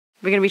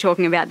We're going to be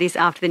talking about this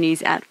after the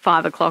news at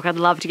 5 o'clock. I'd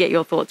love to get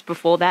your thoughts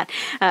before that.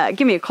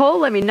 Give me a call,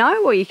 let me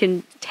know, or you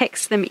can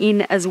text them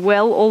in as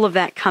well. All of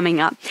that coming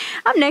up.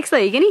 Up next, though,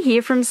 you're going to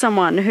hear from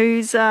someone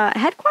who's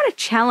had quite a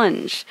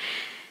challenge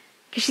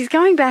because she's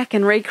going back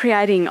and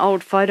recreating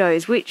old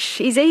photos, which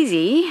is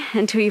easy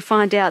until you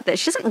find out that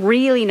she doesn't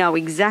really know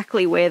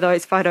exactly where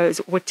those photos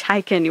were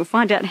taken. You'll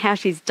find out how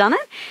she's done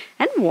it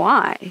and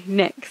why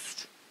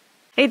next.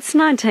 It's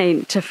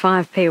 19 to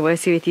 5, Piia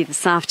Wirsu with you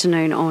this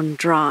afternoon on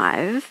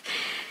Drive.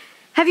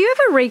 Have you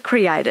ever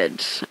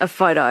recreated a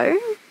photo?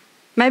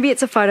 Maybe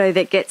it's a photo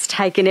that gets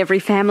taken every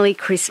family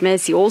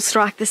Christmas. You all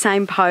strike the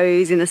same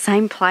pose in the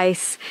same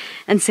place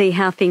and see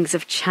how things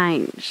have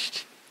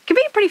changed. It can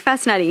be a pretty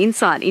fascinating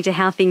insight into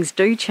how things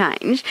do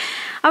change.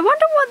 I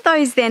wonder what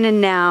those then and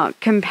now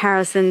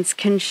comparisons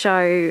can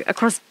show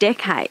across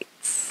decades.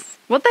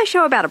 What they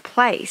show about a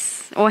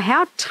place or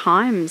how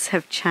times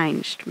have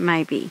changed,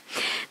 maybe.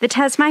 The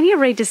Tasmania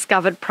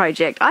Rediscovered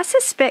project, I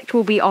suspect,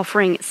 will be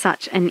offering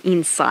such an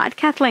insight.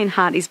 Kathleen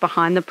Hart is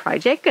behind the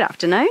project. Good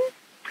afternoon.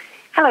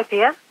 Hello,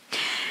 Piia.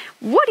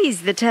 What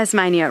is the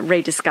Tasmania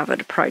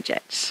Rediscovered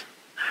project?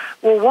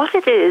 Well, what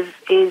it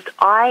is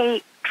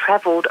I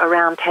travelled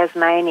around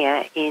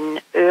Tasmania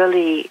in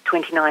early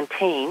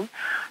 2019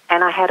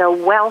 and I had a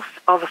wealth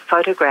of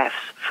photographs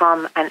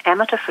from an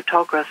amateur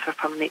photographer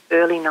from the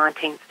early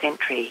 19th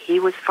century. He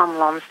was from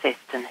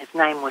Launceston. His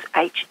name was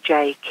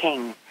H.J.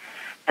 King.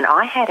 And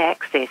I had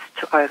access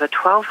to over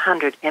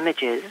 1,200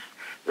 images,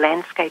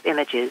 landscape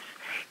images.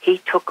 He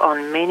took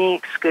on many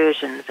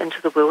excursions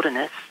into the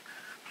wilderness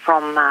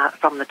from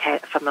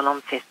the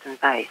Launceston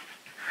base.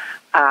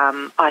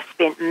 I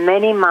spent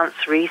many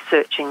months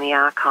researching the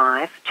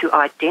archive to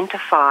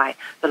identify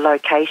the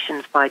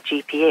locations by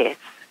GPS,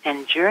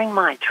 and during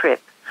my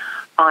trip,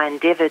 I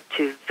endeavoured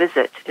to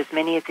visit as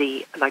many of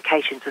the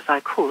locations as I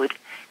could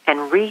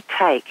and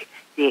retake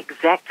the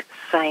exact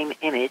same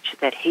image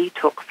that he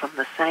took from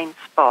the same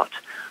spot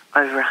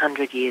over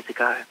 100 years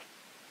ago.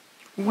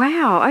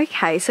 Wow,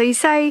 okay. So you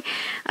say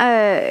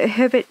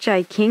Herbert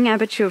J. King,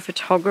 amateur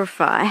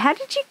photographer. How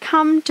did you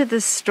come to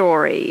the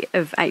story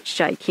of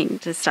H.J. King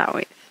to start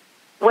with?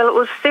 Well, it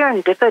was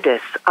serendipitous.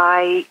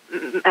 I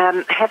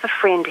have a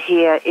friend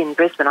here in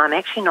Brisbane. I'm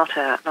actually not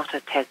a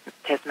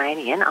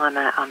Tasmanian.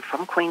 I'm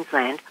from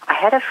Queensland. I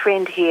had a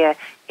friend here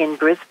in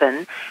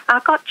Brisbane. I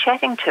got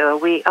chatting to her.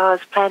 I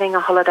was planning a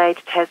holiday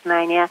to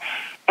Tasmania,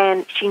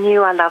 and she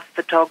knew I loved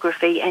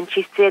photography, and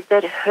she said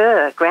that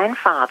her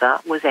grandfather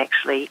was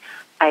actually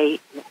a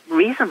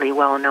reasonably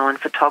well-known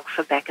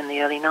photographer back in the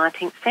early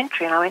 19th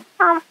century. And I went,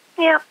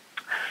 yeah.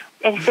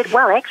 And he said,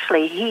 well,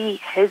 actually,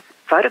 his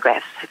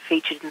photographs have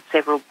featured in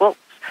several books.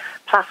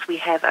 Plus, we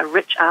have a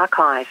rich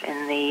archive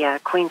in the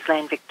Queen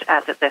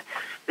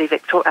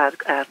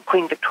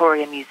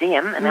Victoria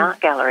Museum and Art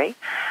Gallery,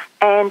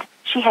 and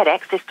she had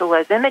access to all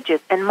those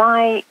images. And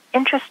my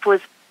interest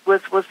was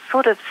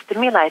sort of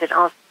stimulated.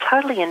 I was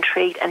totally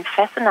intrigued and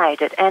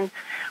fascinated. And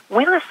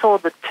when I saw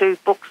the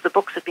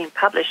books had been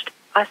published,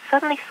 I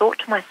suddenly thought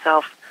to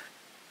myself,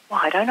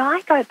 why don't I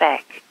go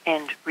back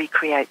and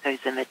recreate those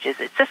images?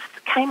 It just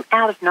came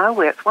out of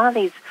nowhere. It's one of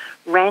these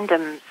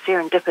random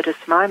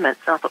serendipitous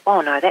moments. And I thought,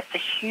 oh no, that's a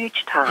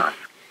huge task.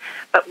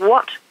 But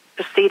what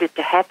proceeded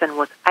to happen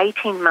was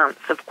 18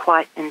 months of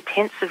quite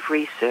intensive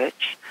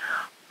research,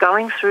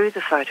 going through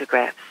the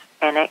photographs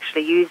and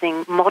actually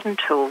using modern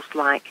tools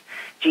like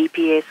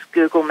GPS,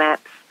 Google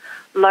Maps,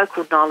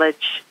 local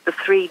knowledge, the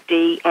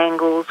 3D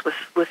angles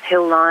with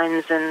hill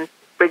lines and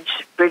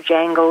bridge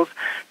angles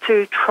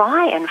to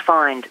try and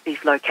find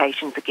these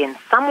locations again.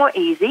 Some were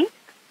easy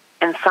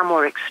and some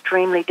were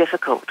extremely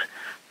difficult.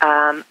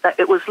 But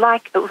it was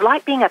like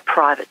being a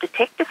private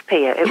detective,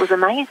 Piia. It was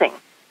amazing.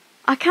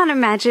 I can't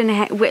imagine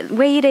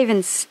where you'd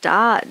even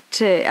start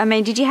to... I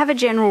mean, did you have a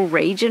general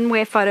region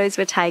where photos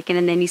were taken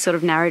and then you sort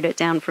of narrowed it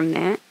down from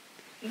there?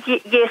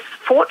 Yes,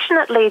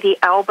 fortunately the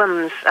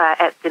albums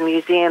at the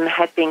museum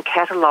had been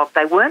catalogued.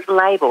 They weren't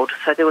labelled,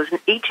 so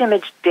each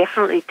image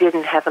definitely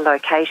didn't have a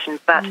location,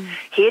 but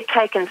he had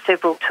taken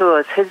several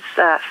tours. His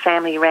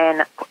family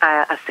ran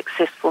a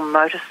successful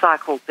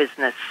motorcycle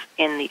business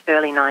in the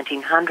early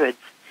 1900s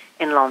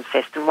in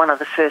Launceston, one of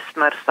the first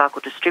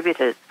motorcycle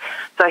distributors.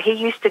 So he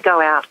used to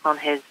go out on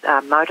his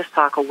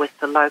motorcycle with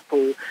the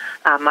local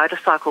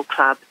motorcycle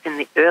club in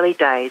the early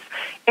days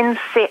in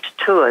set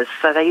tours.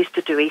 So they used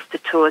to do Easter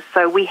tours.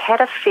 So we had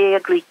a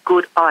fairly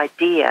good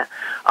idea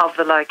of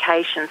the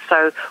location.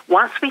 So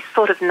once we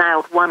sort of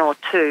nailed one or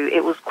two,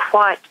 it was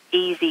quite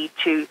easy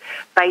to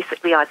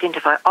basically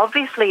identify.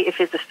 Obviously, if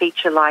there's a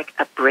feature like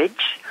a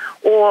bridge,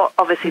 or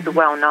obviously the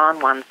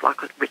well-known ones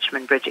like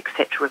Richmond Bridge,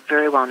 etc., are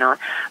very well-known.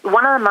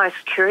 One of the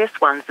most curious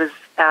ones is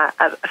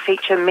a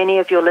feature many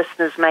of your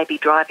listeners may be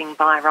driving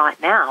by right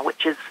now,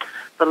 which is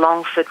the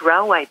Longford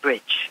Railway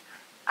Bridge.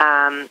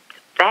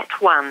 That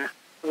one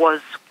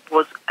was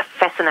a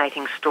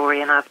fascinating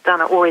story, and I've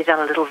already done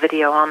a little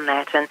video on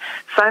that. And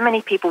so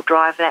many people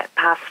drive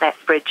past that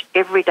bridge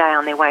every day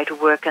on their way to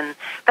work, and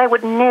they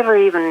would never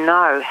even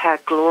know how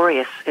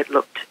glorious it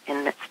looked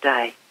in its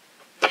day.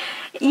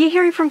 You're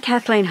hearing from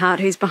Kathleen Hart,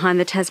 who's behind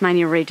the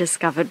Tasmania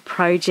Rediscovered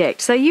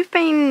project. So you've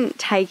been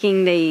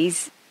taking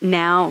these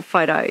now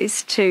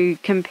photos to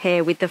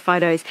compare with the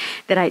photos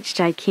that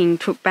H.J. King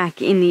took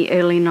back in the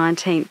early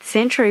 19th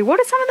century. What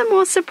are some of the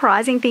more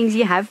surprising things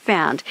you have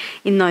found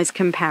in those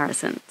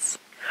comparisons?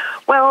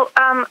 Well,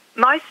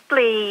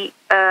 mostly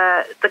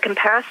the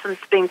comparisons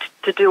being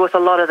to do with a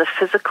lot of the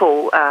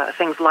physical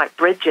things like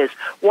bridges.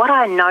 What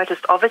I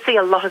noticed, obviously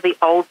a lot of the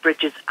old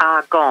bridges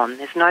are gone.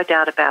 There's no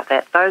doubt about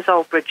that. Those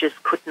old bridges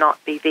could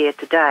not be there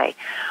today.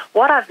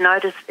 What I've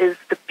noticed is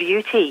the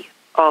beauty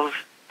of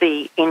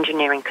the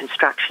engineering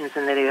constructions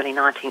in the early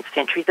 19th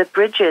century. The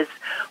bridges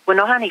were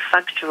not only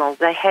functional,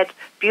 they had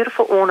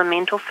beautiful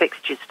ornamental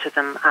fixtures to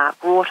them,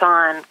 wrought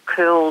iron,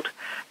 curled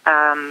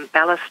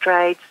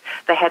balustrades.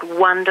 They had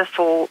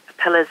wonderful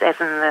pillars, as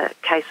in the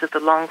case of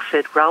the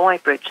Longford Railway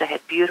Bridge. They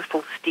had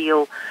beautiful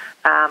steel,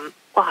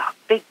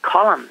 big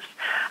columns.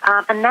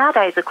 And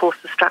nowadays, of course,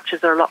 the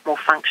structures are a lot more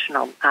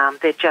functional.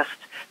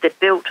 They're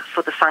built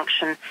for the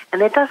function, and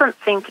there doesn't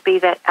seem to be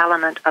that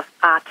element of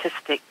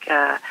artistic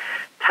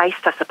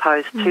taste, I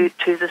suppose,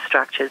 to the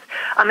structures.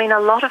 I mean, a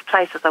lot of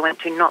places I went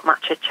to, not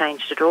much had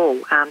changed at all.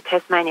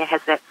 Tasmania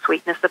has that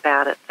sweetness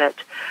about it that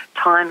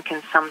time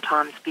can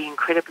sometimes be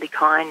incredibly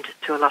kind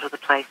to a lot of the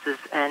places,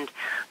 and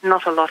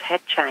not a lot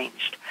had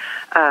changed.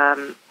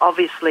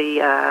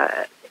 Obviously,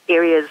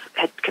 areas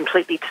had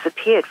completely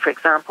disappeared. For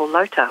example,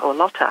 Lotta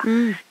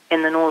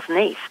in the north and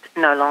east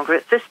no longer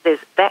exists.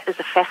 That is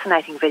a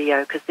fascinating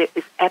video because there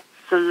is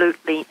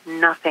absolutely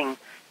nothing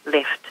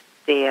left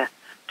there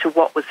to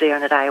what was there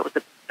in the day. It was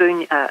a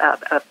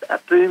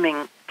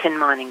booming tin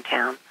mining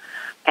town,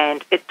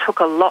 and it took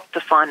a lot to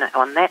find that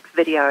one. That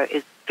video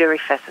is very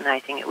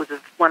fascinating. It was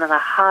one of the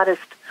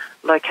hardest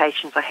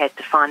locations I had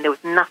to find. There was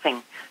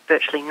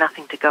virtually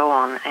nothing to go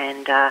on,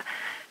 and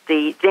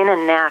the then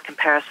and now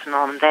comparison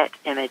on that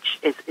image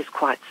is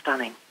quite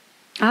stunning.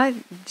 I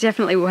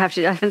definitely will have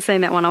to. I haven't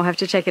seen that one. I'll have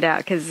to check it out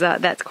because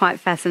that's quite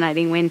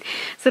fascinating when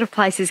sort of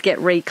places get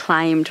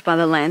reclaimed by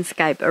the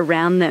landscape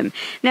around them.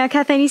 Now,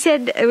 Kathleen, you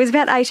said it was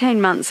about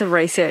 18 months of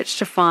research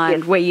to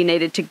find where you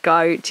needed to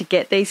go to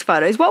get these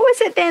photos. What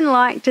was it then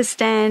like to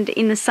stand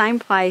in the same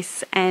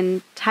place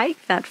and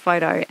take that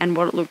photo and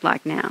what it looked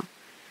like now?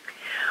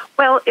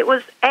 Well, it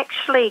was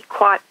actually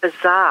quite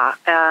bizarre.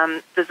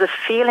 There's a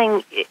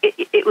feeling,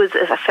 it was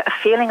a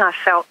feeling I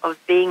felt of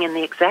being in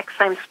the exact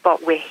same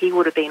spot where he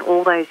would have been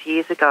all those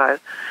years ago.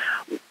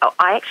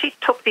 I actually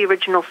took the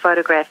original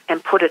photograph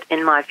and put it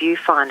in my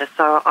viewfinder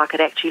so I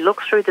could actually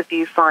look through the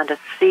viewfinder,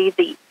 see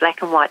the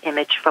black and white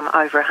image from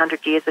over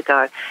 100 years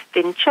ago,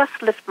 then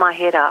just lift my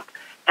head up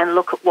and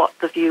look at what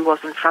the view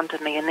was in front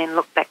of me, and then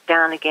look back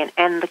down again.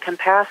 And the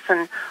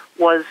comparison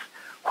was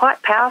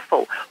quite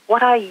powerful.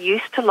 What I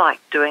used to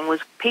like doing was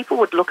people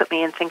would look at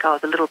me and think I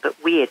was a little bit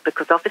weird,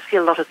 because obviously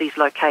a lot of these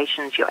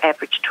locations your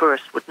average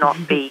tourist would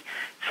not be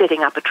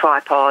setting up a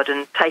tripod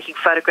and taking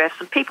photographs,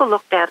 and people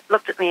looked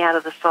at me out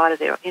of the side of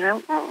their,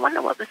 I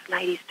wonder what this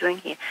lady's doing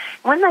here.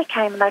 And when they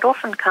came, and they'd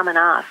often come and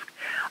ask,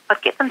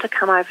 I'd get them to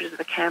come over to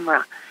the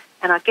camera,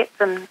 and I'd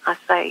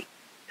say,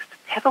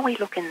 have a wee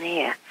look in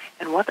there.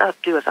 And what I'd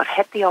do is I'd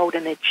have the old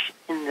image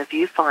in the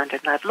viewfinder,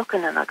 and I'd look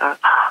in and I'd go,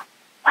 oh,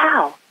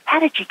 wow, how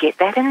did you get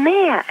that in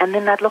there? And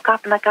then they'd look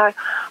up and they'd go,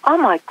 oh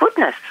my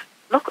goodness,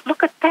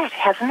 look at that,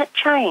 hasn't it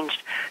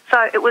changed?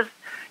 So it was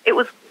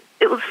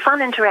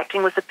fun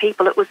interacting with the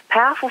people. It was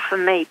powerful for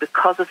me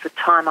because of the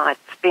time I'd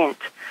spent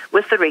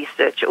with the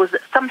research. It was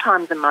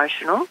sometimes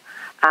emotional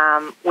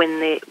when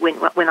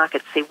I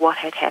could see what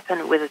had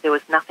happened, whether there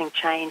was nothing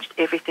changed,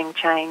 everything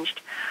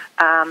changed.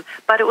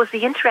 But it was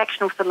the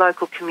interaction with the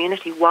local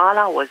community while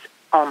I was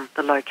on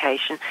the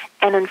location.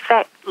 And in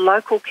fact,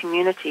 local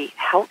community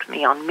helped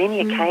me on many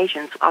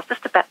occasions. I was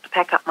just about to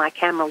pack up my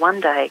camera one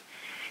day,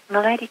 and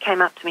a lady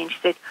came up to me and she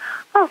said,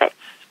 oh,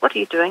 what are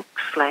you doing?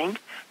 Explained.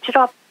 She said,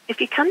 oh,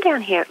 if you come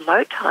down here at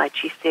low tide,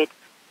 she said,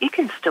 you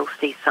can still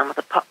see some of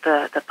the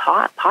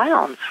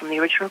pylons from the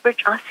original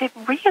bridge. I said,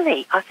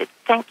 really? I said,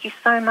 thank you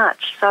so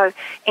much. So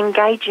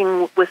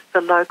engaging with the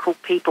local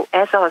people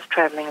as I was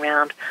travelling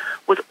around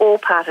was all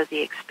part of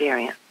the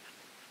experience.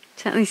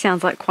 Certainly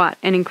sounds like quite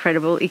an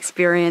incredible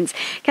experience.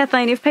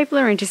 Kathleen, if people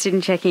are interested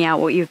in checking out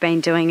what you've been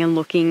doing and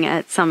looking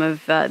at some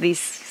of this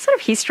sort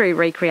of history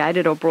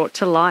recreated or brought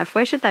to life,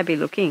 where should they be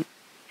looking?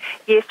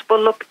 Yes,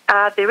 well, look,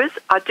 I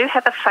do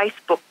have a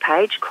Facebook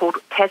page called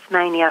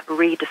Tasmania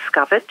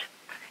Rediscovered,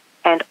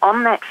 and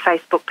on that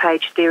Facebook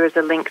page there is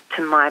a link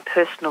to my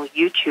personal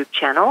YouTube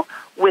channel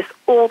with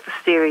all the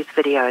series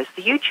videos.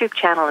 The YouTube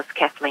channel is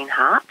Kathleen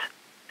Hart,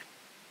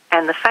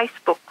 and the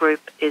Facebook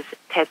group is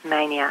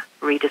Tasmania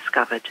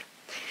Rediscovered.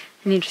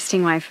 An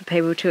interesting way for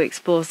people to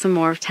explore some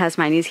more of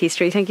Tasmania's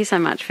history. Thank you so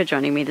much for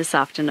joining me this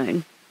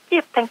afternoon.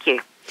 Yep, thank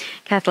you.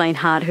 Kathleen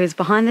Hart, who's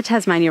behind the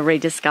Tasmania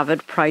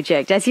Rediscovered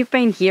project. As you've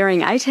been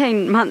hearing,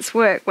 18 months'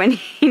 work went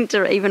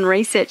into even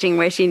researching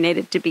where she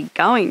needed to be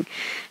going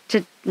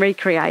to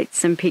recreate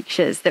some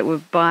pictures that were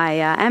by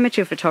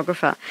amateur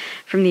photographer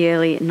from the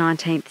early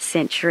 19th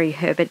century,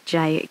 Herbert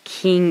J.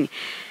 King.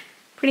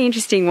 Pretty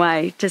interesting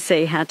way to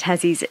see how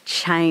Tassie's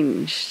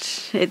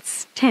changed.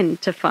 It's 10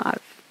 to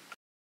 5.